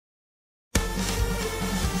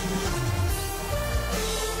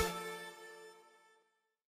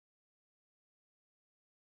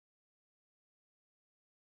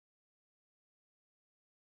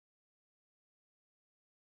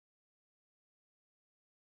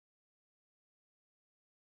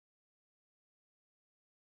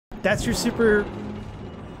That's your super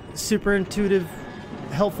intuitive,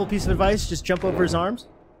 helpful piece of advice? Just jump over his arms?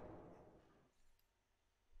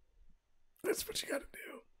 That's what you gotta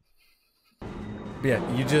do.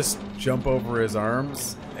 Yeah, you just jump over his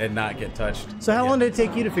arms and not get touched. So how long did it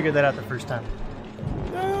take you to figure that out the first time?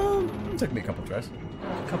 It took me a couple tries.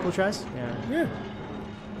 A couple of tries? Yeah. Yeah.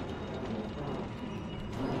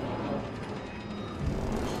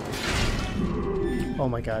 Oh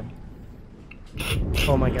my god.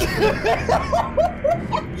 Oh my god.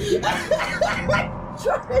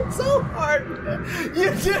 Tried so hard.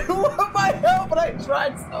 You didn't want my help, but I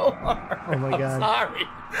tried so hard. Oh my god. I'm sorry.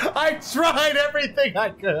 I tried everything I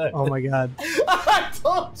could. Oh my god. I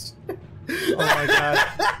told you. Oh my god.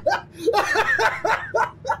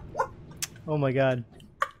 Oh my god.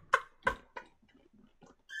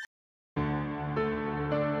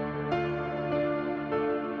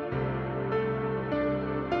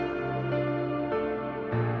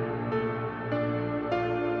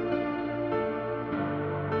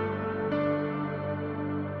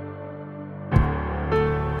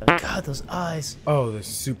 God, those eyes. Oh, the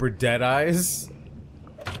super dead eyes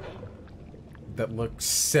that look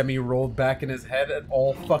semi-rolled back in his head at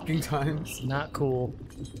all fucking times. Not cool.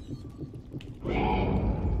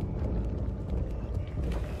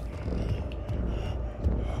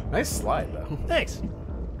 Nice slide, though. Thanks.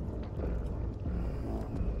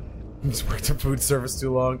 He's worked in food service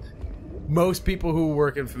too long. Most people who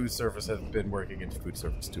work in food service have been working in food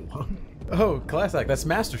service too long. Oh, class act. That's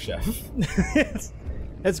MasterChef.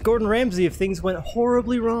 That's Gordon Ramsay if things went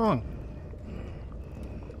horribly wrong.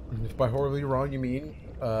 If by horribly wrong you mean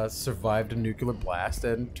survived a nuclear blast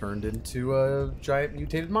and turned into a giant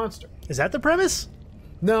mutated monster. Is that the premise?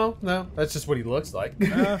 No, that's just what he looks like.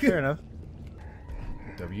 Fair enough.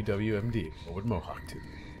 WWMD. What would Mohawk do?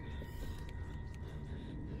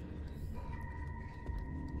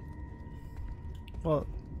 Well,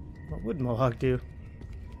 what would Mohawk do?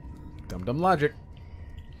 Dum-dum logic.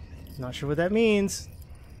 Not sure what that means.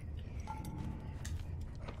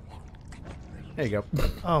 There you go.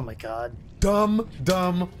 Oh my god.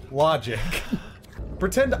 Dumb logic.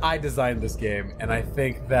 Pretend I designed this game, and I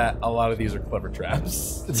think that a lot of these are clever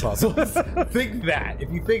traps and puzzles. Think that.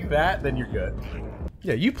 If you think that, then you're good.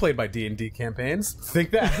 Yeah, you played my D&D campaigns. Think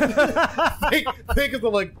that. think of the,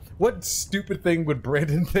 like, what stupid thing would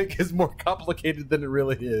Brandon think is more complicated than it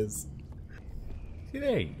really is? See,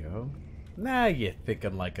 there you go. Now you're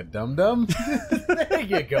thinking like a dum-dum. There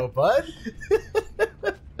you go, bud.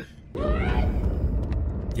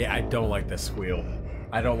 Yeah, I don't like the squeal.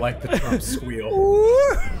 I don't like the Trump squeal.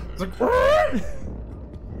 It's like,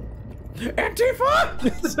 Antifa!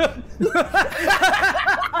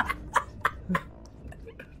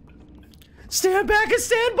 Stand back and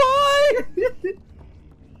stand by!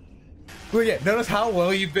 Well, yeah, notice how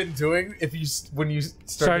well you've been doing if you when you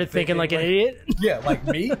started thinking like an idiot? Yeah, like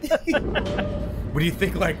me? When you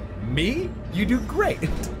think like me, you do great.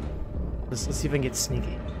 Let's see if I can get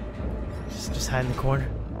sneaky. Just hide in the corner.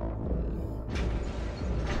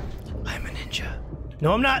 I'm a ninja.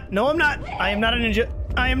 No, I'm not. No, I'm not. I am not a ninja.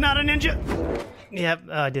 I am not a ninja. Yep,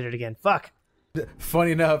 I did it again. Fuck.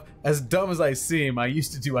 Funny enough, as dumb as I seem, I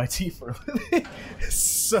used to do IT for a living,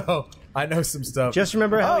 so I know some stuff. Just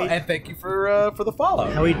remember how and thank you for the follow.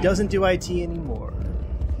 How he doesn't do IT anymore.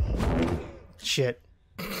 Shit.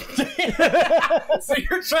 So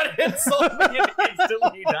you're trying to insult me and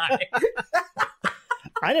instantly die.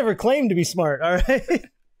 I never claimed to be smart, alright?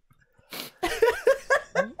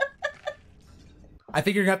 I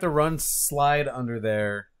think you're gonna have to run slide under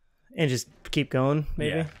there. And just keep going,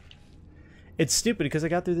 maybe? Yeah. It's stupid because I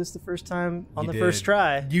got through this the first time on You the did. first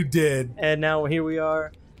try. You did. And now here we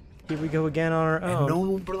are. Here we go again on our own. And no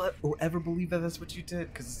one will ever believe that that's what you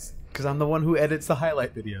did, because I'm the one who edits the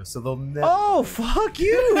highlight video, so they'll never... Oh, fuck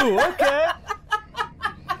you! Okay.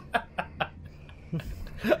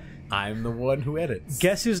 I'm the one who edits.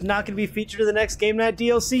 Guess who's not going to be featured in the next Game Night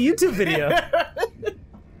DLC YouTube video?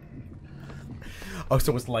 Oh,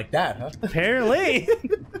 so it's like that, huh? Apparently.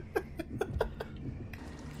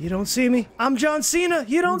 You don't see me? I'm John Cena.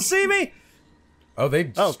 You don't see me? Oh,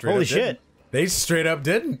 they straight holy up shit. didn't. They straight up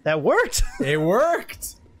didn't. That worked. It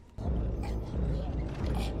worked.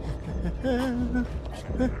 Oh,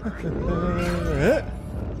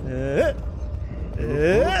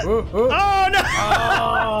 no!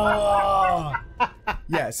 Oh.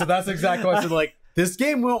 Yeah, so that's exactly what I said. Like, this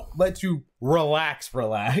game won't let you relax.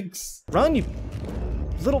 Run, you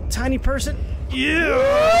little tiny person.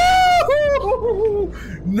 Yeah.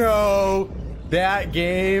 No, the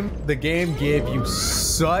game gave you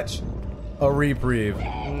such a reprieve.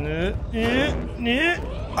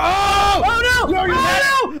 Oh! Oh no! No, you had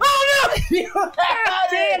Oh no! Oh no! You had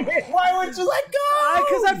Damn it! Why would you let go?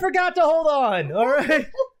 Because I forgot to hold on. All right,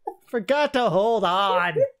 forgot to hold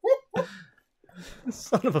on.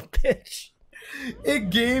 Son of a bitch. It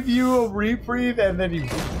gave you a reprieve and then you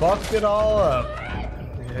fucked it all up.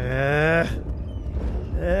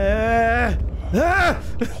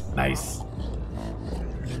 Nice.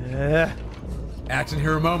 Action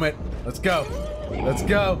hero moment. Let's go. Let's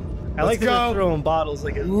go. I like Let's that they're go. throwing bottles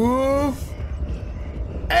like a. Woof.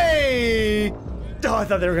 Hey! Oh, I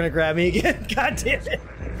thought they were gonna grab me again. God damn it.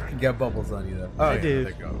 You got bubbles on you though. Oh, I yeah, do.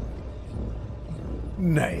 There you go.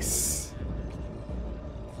 Nice.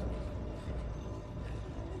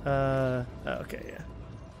 Okay, yeah.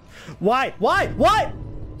 Why? Why?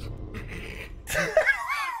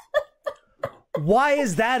 Why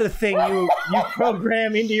is that a thing you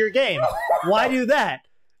program into your game? Why do that?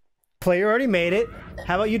 Player already made it.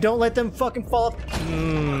 How about you don't let them fucking fall off?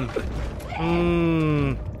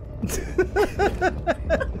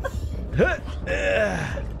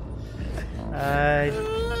 I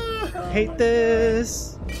hate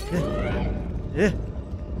this.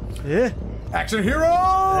 Action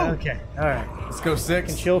hero! Okay, alright. Let's go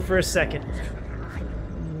 6. Chill for a second.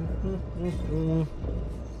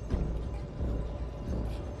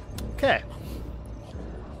 Okay.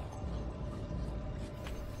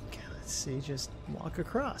 Okay, let's see. Just walk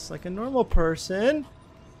across like a normal person.